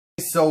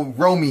so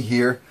Romie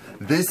here.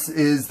 This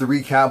is the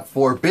recap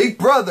for Big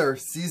Brother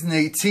Season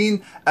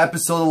 18,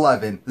 Episode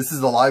 11. This is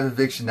the live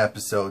eviction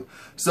episode.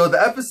 So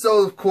the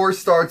episode, of course,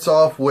 starts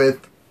off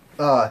with,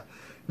 now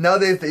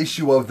they have the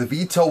issue of the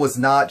veto was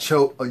not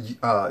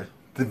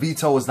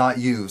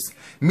used.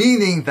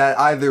 Meaning that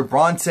either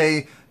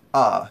Bronte,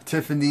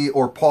 Tiffany,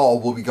 or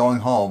Paul will be going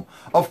home.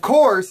 Of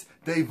course,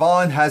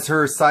 Devon has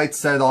her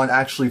sights set on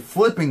actually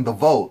flipping the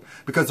vote.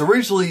 Because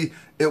originally,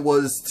 it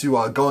was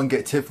to go and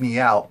get Tiffany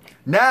out.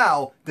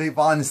 Now,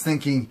 Devon is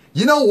thinking,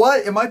 you know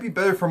what? It might be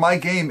better for my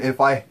game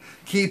if I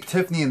keep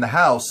Tiffany in the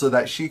house so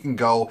that she can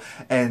go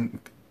and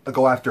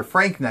go after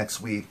Frank next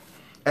week.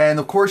 And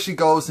of course she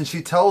goes and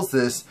she tells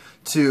this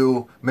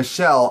to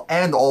Michelle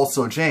and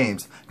also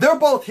James. They're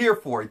both here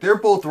for it. They're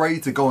both ready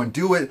to go and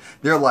do it.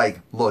 They're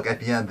like, look, at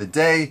the end of the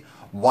day,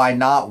 why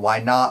not? Why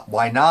not?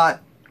 Why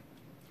not?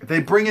 They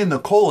bring in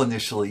Nicole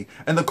initially.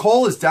 And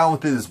Nicole is down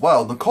with it as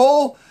well.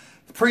 Nicole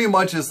pretty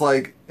much is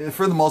like,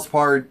 for the most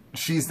part,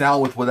 she's down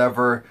with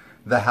whatever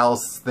the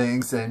house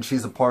thinks, and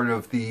she's a part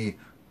of the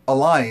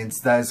alliance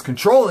that is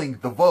controlling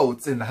the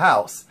votes in the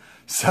house.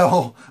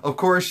 So, of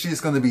course, she's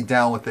going to be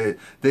down with it.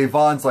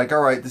 Devon's like,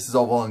 alright, this is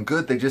all well and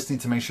good. They just need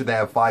to make sure they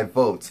have 5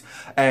 votes.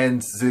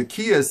 And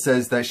Zakiya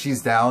says that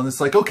she's down. It's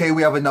like, okay,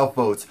 we have enough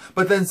votes.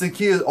 But then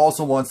Zakiya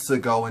also wants to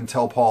go and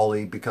tell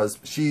Paulie because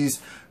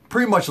she's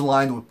pretty much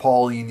aligned with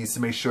Paulie and needs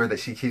to make sure that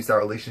she keeps that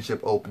relationship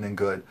open and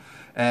good.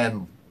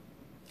 And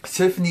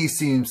Tiffany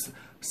seems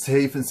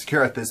safe and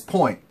secure at this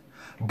point.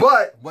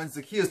 But when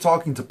Zakiya is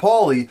talking to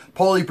Paulie,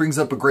 Paulie brings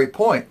up a great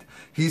point.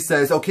 He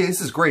says, okay,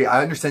 this is great.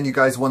 I understand you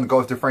guys want to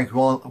go after Frank.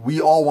 We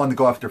all want to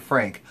go after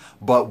Frank.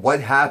 But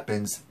what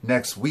happens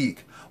next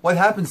week? What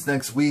happens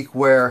next week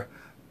where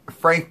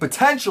Frank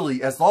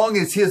potentially, as long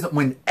as he doesn't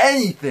win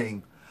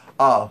anything,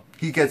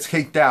 he gets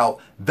kicked out,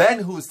 then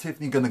who is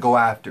Tiffany going to go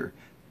after?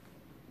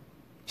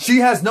 She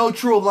has no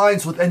true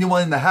alliance with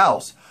anyone in the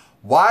house.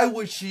 Why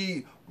would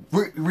she...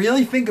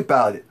 really think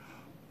about it.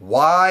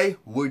 Why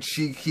would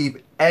she keep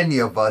any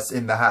of us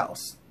in the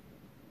house?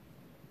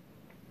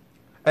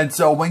 And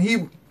so when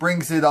he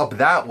brings it up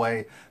that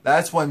way,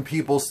 that's when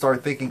people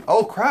start thinking,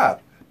 oh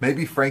crap,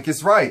 maybe Frank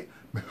is right.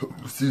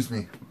 Excuse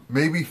me.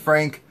 Maybe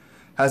Frank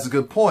has a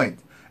good point.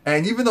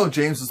 And even though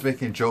James was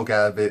making a joke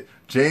out of it,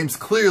 James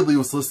clearly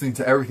was listening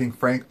to everything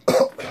Frank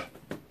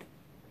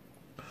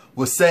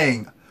was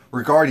saying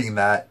regarding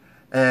that.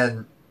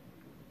 And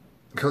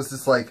because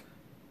it's like,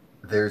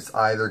 there's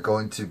either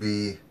going to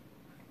be,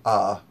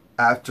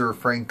 after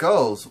Frank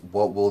goes,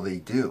 what will they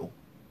do?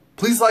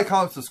 Please like,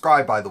 comment,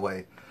 subscribe, by the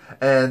way.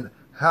 And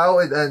how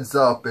it ends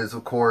up is,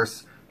 of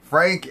course,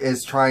 Frank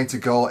is trying to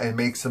go and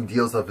make some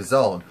deals of his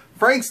own.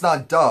 Frank's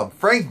not dumb.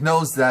 Frank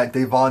knows that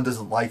Devon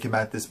doesn't like him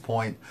at this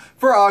point,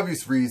 for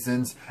obvious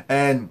reasons,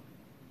 and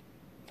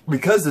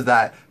because of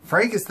that,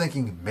 Frank is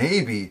thinking,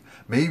 maybe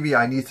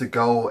I need to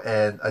go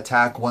and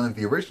attack one of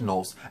the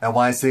originals. And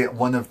when I say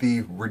one of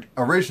the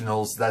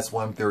originals, that's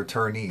one of the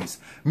returnees,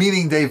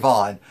 meaning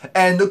Devon.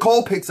 And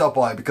Nicole picks up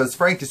on it because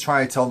Frank is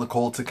trying to tell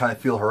Nicole to kind of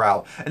feel her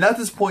out. And at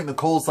this point,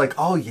 Nicole's like,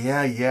 oh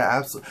yeah,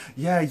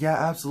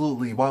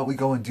 absolutely. Why don't we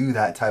go and do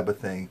that type of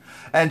thing?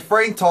 And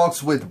Frank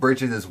talks with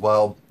Bridget as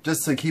well,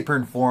 just to keep her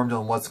informed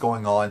on what's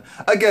going on.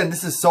 Again,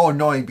 this is so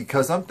annoying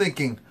because I'm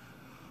thinking,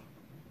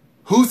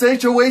 whose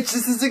HOH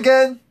this is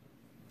again?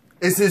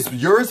 Is this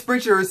yours,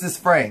 Bridget, or is this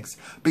Frank's?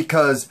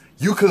 Because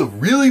you could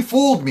have really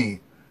fooled me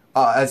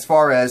as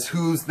far as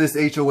whose this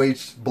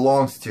HOH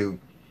belongs to.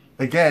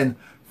 Again,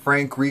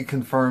 Frank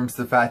reconfirms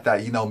the fact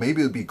that, you know,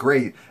 maybe it would be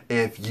great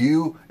if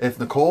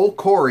Nicole,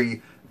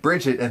 Corey,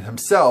 Bridget, and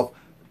himself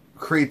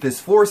create this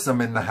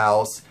foursome in the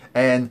house.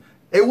 And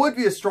it would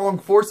be a strong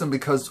foursome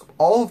because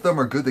all of them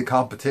are good at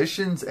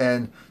competitions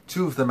and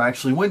 2 of them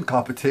actually win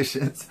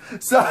competitions.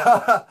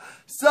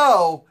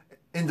 So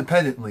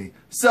independently.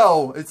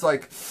 So it's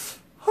like,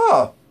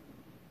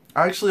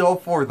 actually all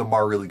 4 of them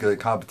are really good at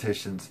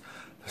competitions.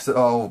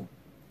 So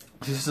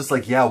she's just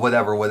like, yeah,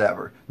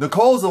 whatever.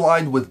 Nicole's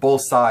aligned with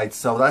both sides,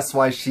 so that's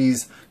why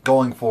she's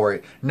going for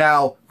it.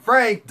 Now,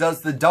 Frank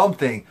does the dumb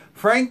thing.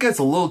 Frank gets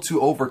a little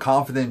too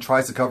overconfident and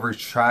tries to cover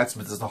his tracks,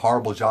 but does a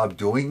horrible job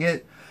doing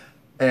it.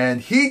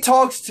 And he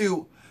talks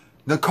to...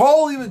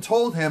 Nicole even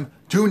told him,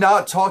 do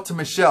not talk to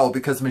Michelle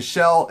because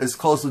Michelle is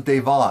close with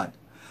Devon.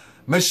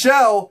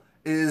 Michelle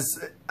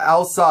is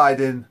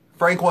outside and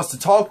Frank wants to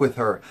talk with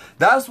her.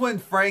 That's when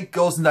Frank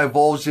goes and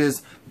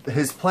divulges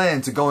his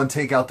plan to go and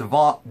take out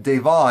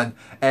Devon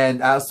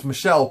and asks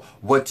Michelle,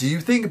 what do you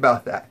think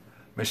about that?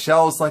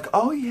 Michelle's like,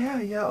 oh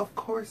yeah, of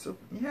course,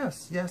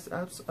 yes,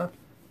 absolutely.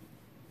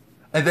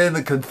 And then in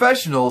the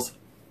confessionals,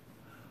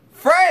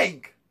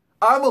 Frank,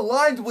 I'm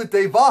aligned with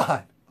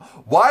Devon.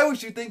 Why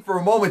would you think for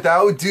a moment that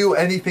I would do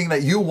anything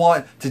that you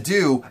want to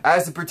do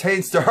as it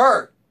pertains to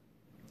her?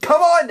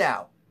 Come on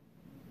now,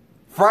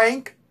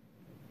 Frank.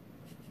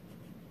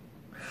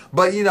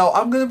 But, you know,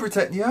 I'm going to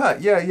pretend,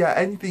 yeah,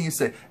 anything you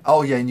say.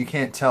 Oh, yeah, and you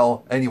can't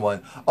tell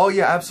anyone. Oh,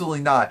 yeah,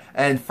 absolutely not.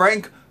 And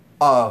Frank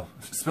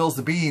spills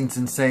the beans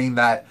in saying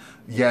that,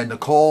 yeah,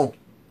 Nicole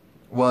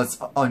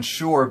was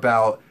unsure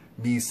about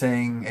me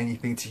saying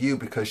anything to you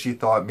because she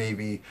thought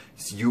maybe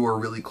you were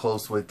really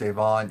close with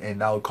Devon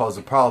and that would cause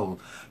a problem.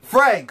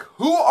 Frank,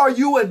 who are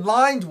you in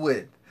line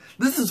with?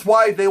 This is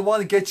why they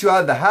want to get you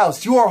out of the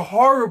house. You are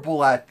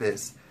horrible at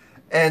this.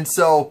 And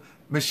so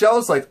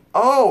Michelle's like,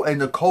 oh, and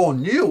Nicole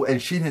knew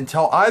and she didn't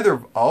tell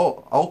either.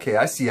 Oh, okay,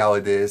 I see how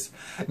it is.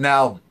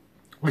 Now,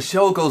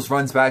 Michelle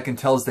runs back and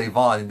tells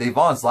Devon, and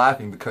Devon's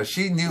laughing because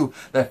she knew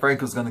that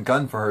Frank was going to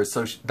gun for her,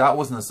 so that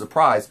wasn't a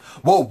surprise.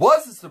 What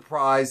was a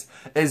surprise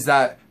is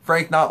that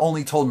Frank not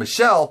only told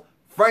Michelle,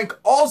 Frank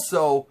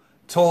also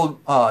told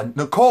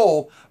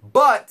Nicole,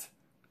 but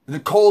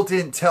Nicole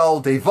didn't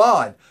tell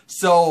Devon.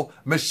 So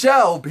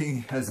Michelle,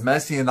 being as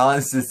messy and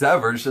honest as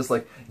ever, is just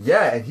like,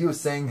 yeah, and he was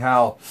saying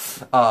how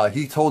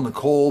he told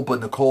Nicole,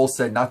 but Nicole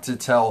said not to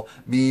tell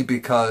me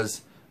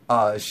because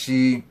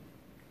she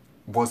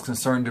was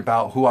concerned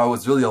about who I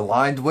was really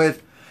aligned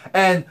with.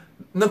 And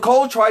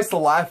Nicole tries to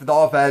laugh it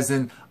off as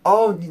in,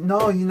 oh,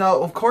 no, you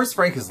know, of course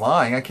Frank is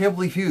lying. I can't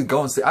believe he would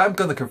go and say, I'm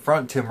going to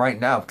confront him right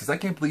now because I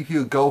can't believe he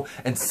would go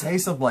and say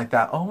something like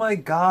that. Oh my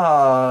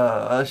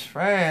gosh,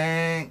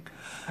 Frank.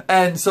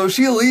 And so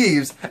she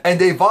leaves, and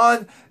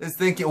Devon is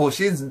thinking, well,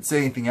 she doesn't say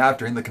anything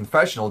after. In the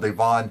confessional,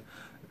 Devon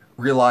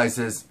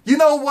realizes, you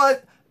know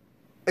what?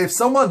 If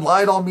someone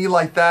lied on me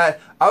like that,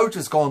 I would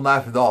just go and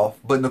laugh it off.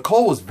 But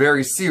Nicole was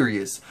very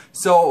serious.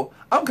 So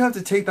I'm going to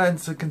have to take that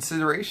into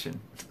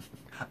consideration.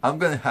 I'm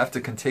going to have to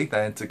take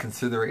that into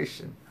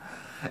consideration.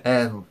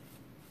 And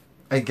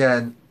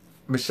again,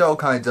 Michelle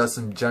kind of does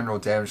some general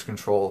damage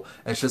control.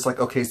 And it's just like,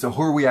 okay, so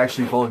who are we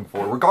actually voting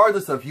for?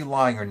 Regardless of you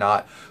lying or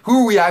not,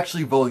 who are we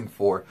actually voting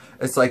for?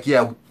 It's like,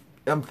 yeah,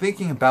 I'm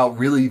thinking about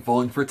really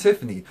voting for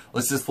Tiffany.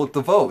 Let's just flip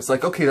the vote. It's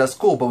like, okay, that's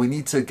cool, but we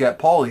need to get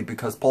Paulie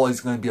because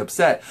Paulie's going to be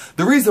upset.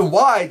 The reason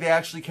why they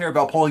actually care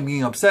about Paulie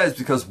being upset is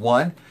because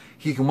 1,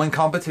 he can win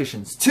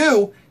competitions.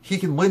 2, he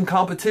can win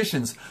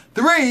competitions.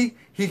 3,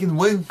 he can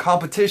win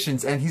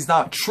competitions and he's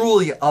not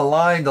truly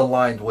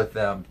aligned with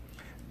them.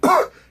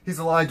 He's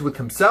aligned with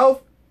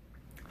himself,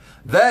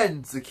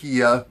 then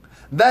Zakiya,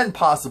 then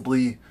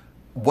possibly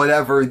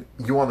whatever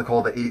you want to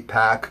call the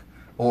 8-pack,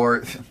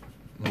 or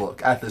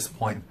look, at this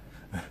point,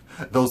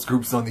 those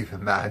groups don't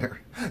even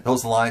matter.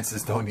 Those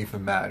alliances don't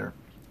even matter.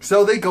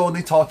 So they go and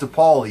they talk to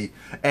Paulie,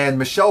 and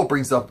Michelle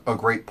brings up a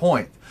great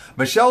point.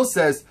 Michelle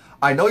says,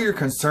 I know you're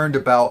concerned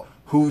about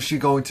who's she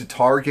going to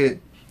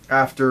target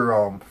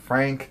after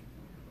Frank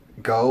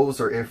goes,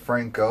 or if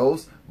Frank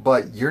goes,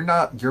 but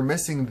you're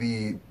missing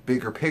the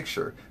bigger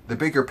picture. The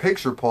bigger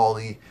picture,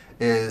 Paulie,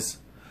 is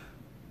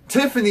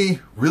Tiffany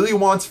really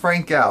wants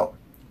Frank out.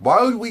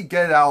 Why would we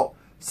get out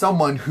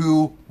someone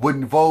who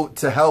would vote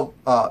to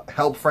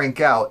help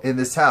Frank out in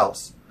this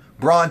house?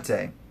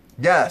 Bronte.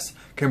 Yes.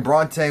 Can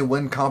Bronte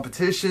win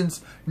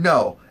competitions?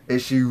 No.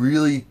 Is she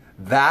really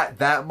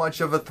that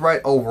much of a threat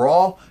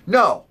overall?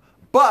 No.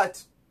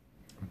 But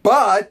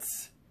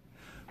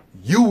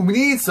you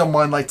need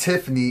someone like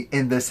Tiffany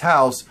in this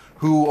house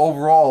who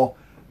overall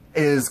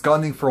is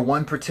gunning for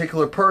one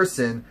particular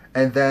person,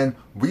 and then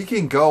we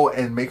can go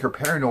and make her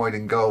paranoid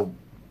and go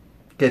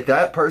get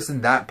that person,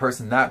 that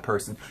person, that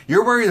person.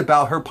 You're worried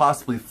about her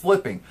possibly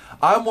flipping.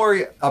 I'm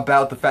worried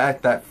about the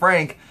fact that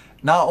Frank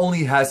not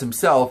only has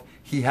himself,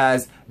 he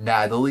has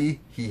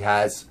Natalie, he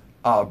has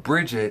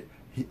Bridget,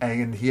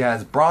 and he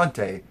has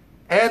Bronte,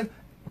 and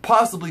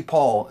possibly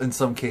Paul in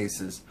some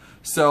cases.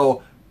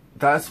 So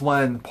that's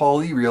when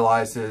Paulie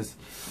realizes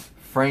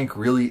Frank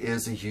really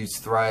is a huge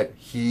threat.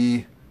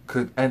 He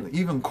could, and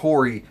even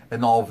Corey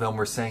and all of them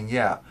were saying,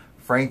 yeah,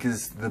 Frank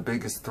is the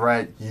biggest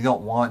threat. You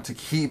don't want to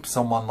keep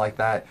someone like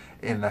that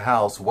in the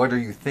house. What are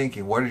you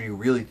thinking? What are you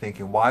really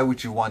thinking? Why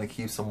would you want to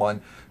keep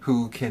someone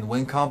who can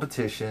win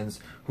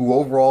competitions, who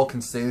overall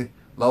can stay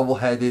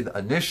level-headed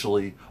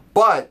initially,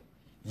 but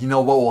you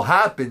know what will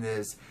happen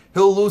is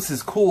he'll lose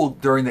his cool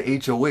during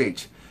the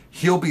HOH.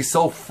 He'll be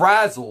so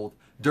frazzled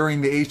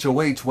during the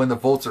HOH when the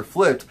votes are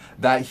flipped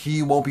that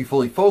he won't be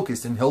fully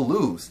focused and he'll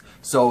lose.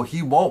 So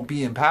he won't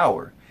be in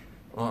power.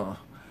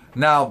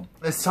 Now,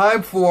 it's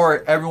time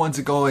for everyone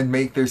to go and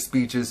make their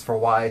speeches for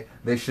why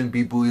they shouldn't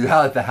be booted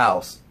out of the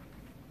house.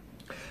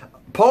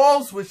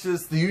 Paul's, which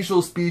is the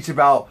usual speech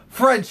about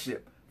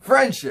friendship.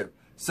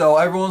 So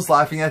everyone's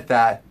laughing at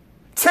that.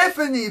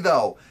 Tiffany,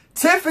 though.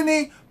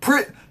 Tiffany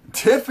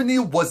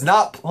was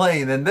not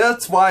playing, and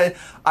that's why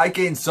I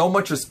gained so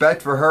much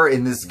respect for her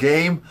in this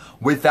game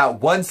with that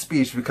one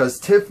speech, because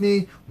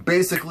Tiffany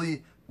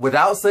basically,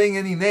 without saying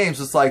any names,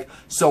 was like,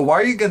 so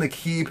why are you going to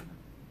keep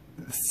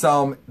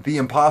the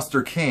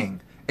imposter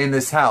king in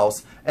this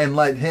house and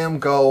let him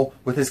go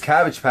with his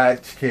Cabbage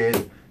Patch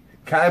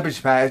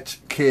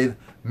Kid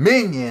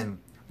minion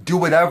do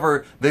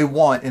whatever they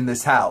want in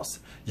this house?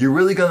 You're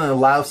really going to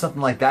allow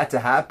something like that to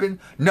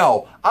happen?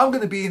 No, I'm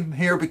going to be in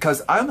here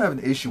because I don't have an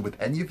issue with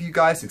any of you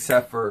guys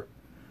except for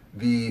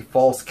the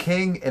false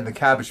king and the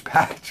Cabbage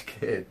Patch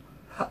Kid,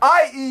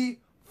 i.e.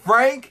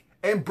 Frank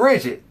and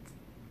Bridget.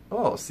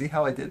 Oh, see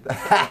how I did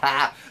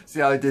that? See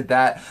how I did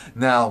that?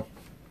 Now,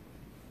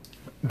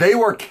 they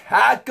were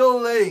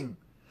cackling.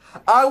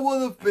 I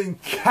would have been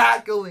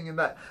cackling in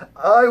that.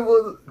 I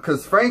would,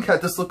 because Frank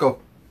had this look of,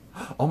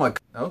 oh my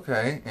god,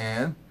 okay,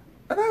 and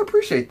I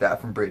appreciate that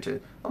from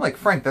Bridget. I'm like,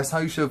 Frank, that's how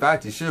you should have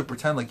acted. You should have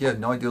pretended like you had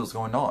no idea what was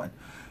going on.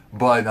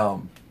 But,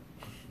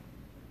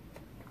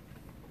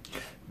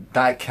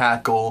 that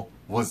cackle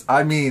was,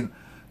 I mean,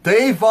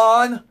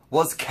 Davon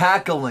was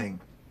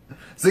cackling.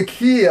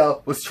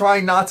 Zakia was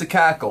trying not to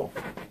cackle.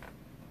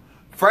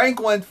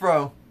 Frank went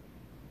from...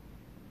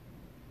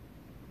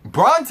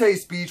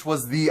 Bronte's speech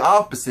was the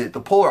opposite, the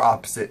polar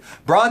opposite.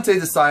 Bronte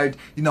decided,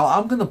 you know,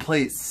 I'm going to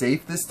play it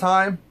safe this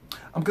time.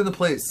 I'm going to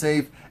play it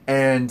safe,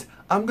 and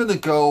I'm going to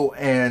go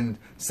and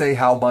say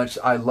how much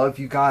I love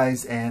you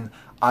guys, and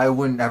I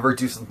wouldn't ever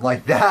do something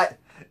like that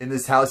in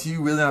this house.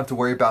 You really don't have to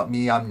worry about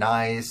me. I'm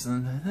nice.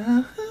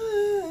 And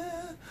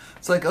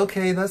it's like,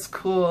 okay, that's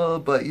cool,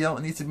 but you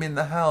don't need to be in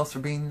the house for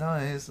being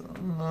nice.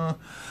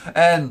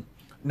 And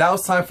now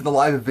it's time for the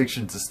live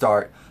eviction to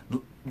start.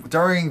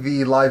 During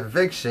the live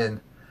eviction,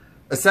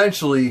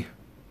 essentially,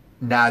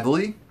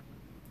 Natalie,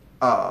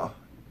 what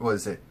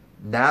is it?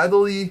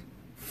 Natalie,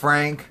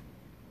 Frank,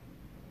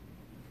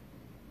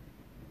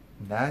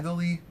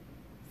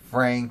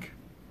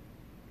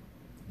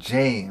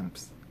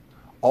 James,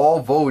 all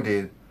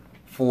voted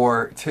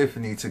for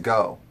Tiffany to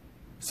go.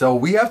 So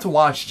we have to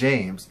watch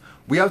James.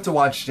 We have to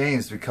watch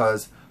James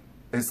because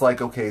it's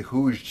like, okay,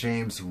 who is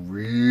James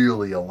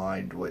really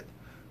aligned with?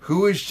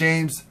 Who is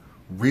James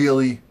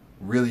really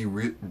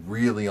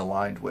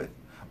aligned with?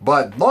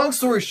 But long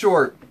story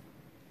short,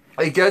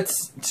 it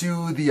gets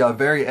to the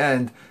very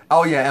end.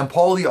 Oh yeah, and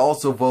Paulie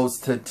also votes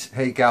to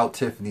take out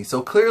Tiffany.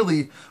 So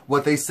clearly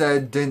what they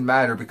said didn't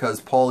matter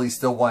because Paulie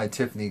still wanted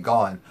Tiffany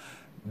gone.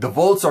 The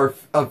votes are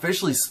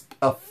officially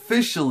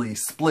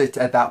split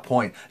at that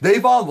point.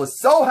 Davon was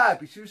so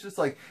happy. She was just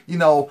like, you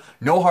know,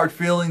 no hard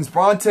feelings,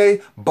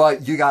 Bronte,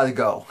 but you gotta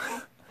go.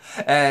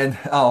 And,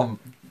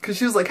 cause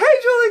she was like, hey,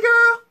 Julie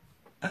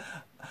girl.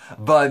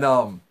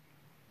 But,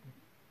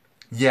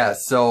 yeah,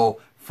 so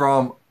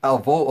from a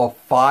vote of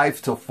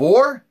 5 to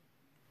 4,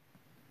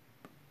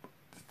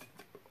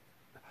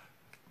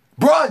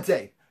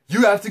 Bronte,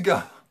 you have to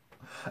go.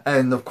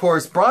 And of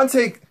course,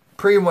 Bronte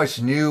pretty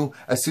much knew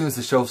as soon as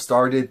the show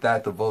started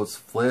that the votes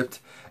flipped.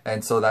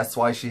 And so that's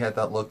why she had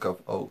that look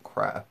of, oh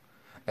crap.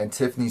 And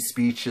Tiffany's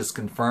speech just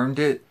confirmed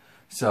it.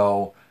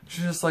 So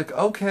she's just like,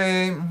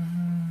 okay,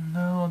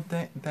 no,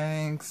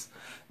 thanks.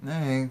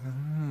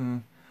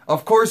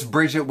 Of course,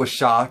 Bridget was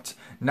shocked.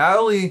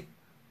 Natalie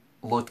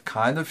looked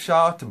kind of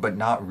shocked, but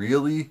not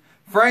really.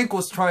 Frank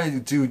was trying to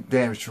do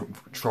damage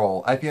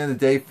control. At the end of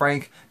the day,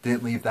 Frank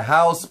didn't leave the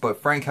house,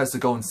 but Frank has to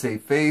go and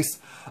save face.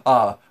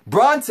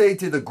 Bronte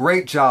did a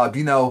great job.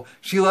 You know,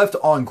 she left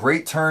on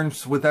great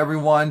terms with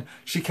everyone.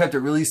 She kept it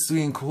really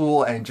sweet and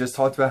cool and just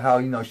talked about how,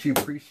 you know, she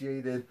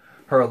appreciated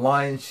her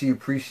alliance. She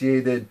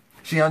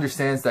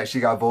understands that she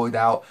got voted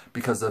out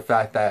because of the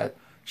fact that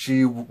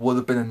she would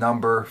have been a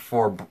number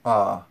for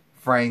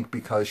Frank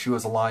because she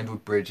was aligned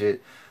with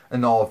Bridget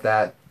and all of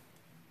that.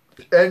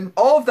 And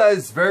all of that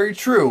is very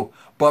true,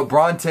 but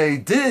Bronte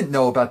didn't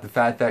know about the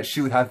fact that she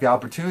would have the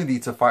opportunity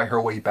to fight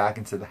her way back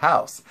into the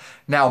house.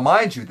 Now,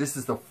 mind you, this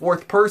is the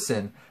 4th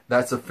person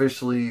that's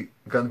officially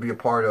going to be a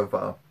part of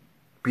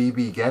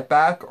BB Get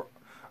Back.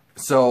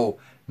 So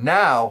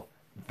now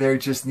they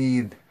just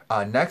need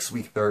next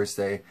week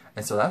Thursday,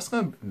 and so that's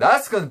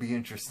gonna be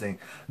interesting.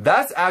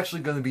 That's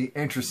actually going to be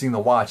interesting to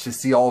watch, to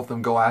see all of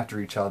them go after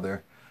each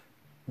other.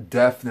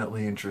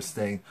 Definitely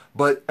interesting.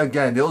 But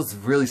again, it was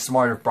really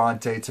smart of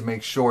Bronte to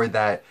make sure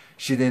that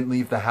she didn't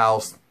leave the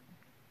house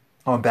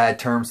on bad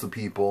terms with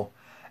people.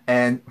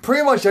 And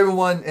pretty much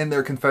everyone in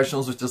their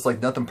confessionals was just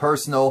like, nothing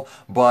personal,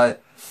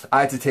 but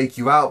I had to take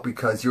you out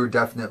because you were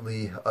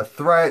definitely a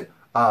threat.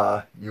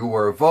 You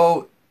were a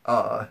vote.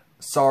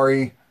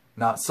 Sorry,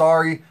 not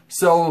sorry.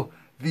 So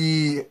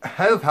the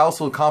head of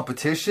household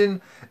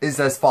competition is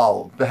as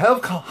follows. The head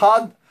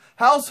of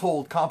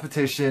household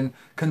competition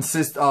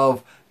consists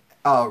of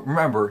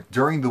remember,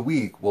 during the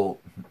week, well,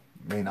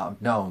 may not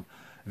have known,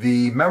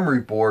 the memory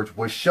board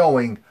was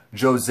showing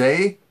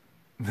Jose.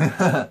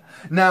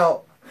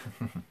 Now,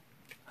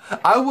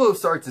 I will have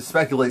started to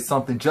speculate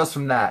something just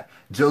from that.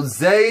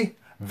 Jose,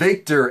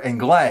 Victor, and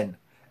Glenn.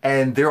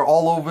 And they're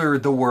all over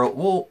the world.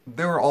 Well,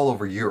 they were all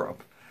over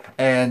Europe.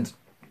 And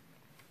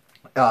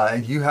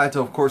you had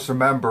to, of course,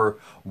 remember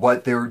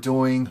what they were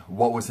doing,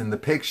 what was in the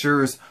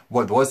pictures,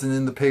 what wasn't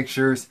in the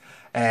pictures.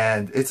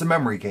 And it's a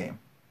memory game.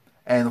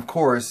 And of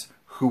course,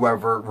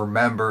 whoever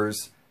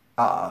remembers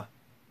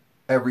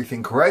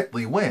everything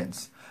correctly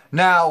wins.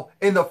 Now,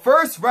 in the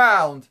first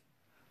round,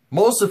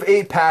 most of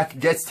 8-Pack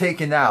gets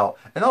taken out.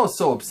 And I was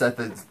so upset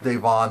that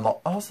Davon,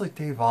 I was like,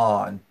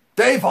 Davon.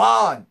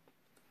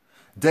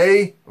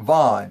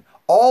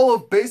 All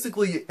of,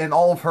 basically, and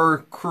all of her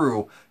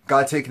crew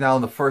got taken out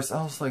in the first.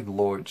 I was like,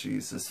 Lord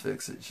Jesus,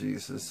 fix it,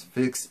 Jesus.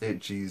 Fix it,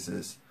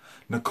 Jesus.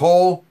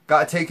 Nicole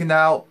got taken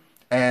out.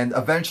 And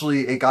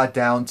eventually it got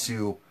down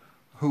to,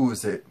 who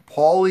was it?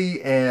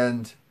 Paulie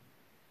and,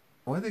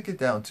 what did it get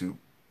down to?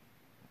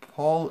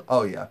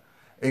 Oh yeah.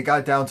 It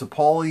got down to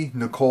Paulie,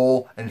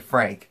 Nicole, and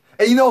Frank.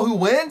 And you know who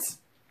wins?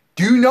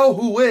 Do you know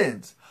who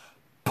wins?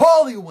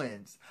 Paulie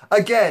wins.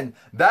 Again,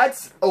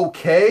 that's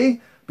okay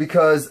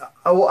because,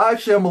 well,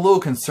 actually, I'm a little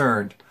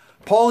concerned.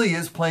 Paulie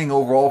is playing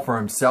overall for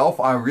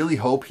himself. I really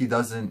hope he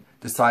doesn't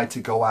decide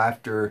to go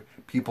after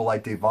people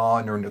like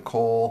Devon or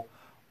Nicole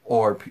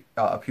or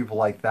people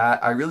like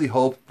that. I really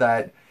hope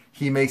that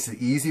he makes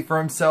it easy for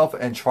himself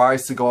and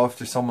tries to go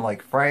after someone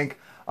like Frank.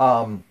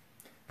 The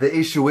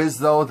issue is,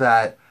 though,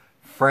 that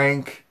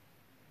Frank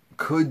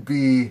could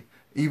be,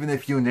 even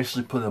if you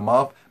initially put him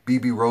up,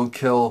 BB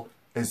Roadkill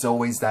is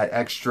always that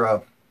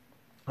extra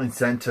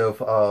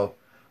incentive of,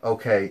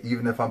 okay,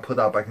 even if I'm put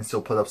up, I can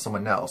still put up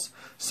someone else.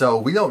 So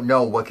we don't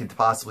know what could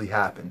possibly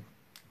happen.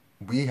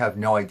 We have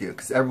no idea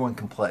because everyone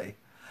can play.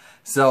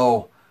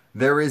 So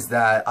there is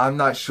that. I'm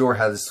not sure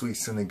how this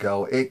week's going to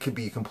go. It could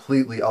be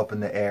completely up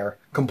in the air.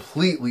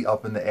 Completely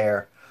up in the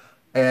air.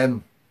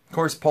 And, of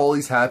course,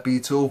 Paulie's happy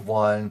to have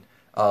won.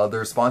 The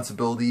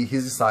responsibility,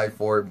 he's excited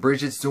for it.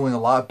 Bridget's doing a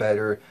lot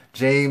better.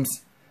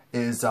 James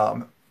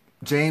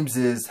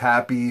is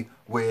happy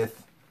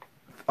with...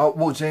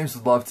 well, James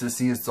would love to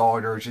see his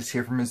daughter, just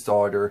hear from his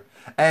daughter.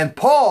 And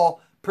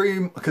Paul,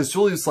 because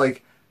Julia's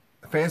like,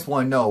 fans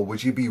want to know,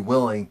 would you be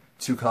willing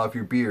to cut off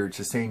your beard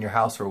to stay in your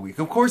house for a week?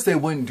 Of course they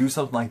wouldn't do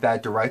something like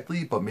that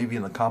directly, but maybe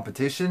in the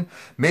competition.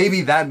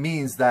 Maybe that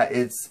means that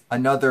it's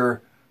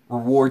another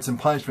rewards and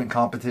punishment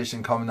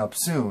competition coming up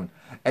soon.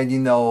 And you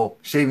know,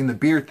 shaving the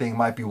beard thing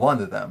might be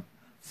one of them.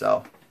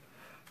 So,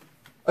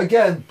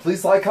 again,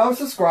 please like, comment,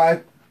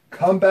 subscribe.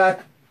 Come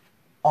back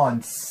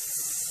on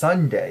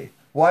Sunday.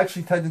 Well,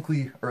 actually,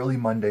 technically, early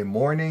Monday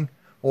morning.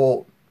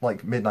 Well,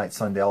 like midnight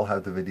Sunday, I'll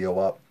have the video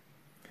up.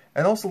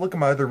 And also look at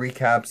my other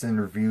recaps and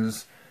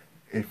reviews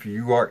if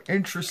you are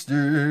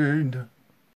interested.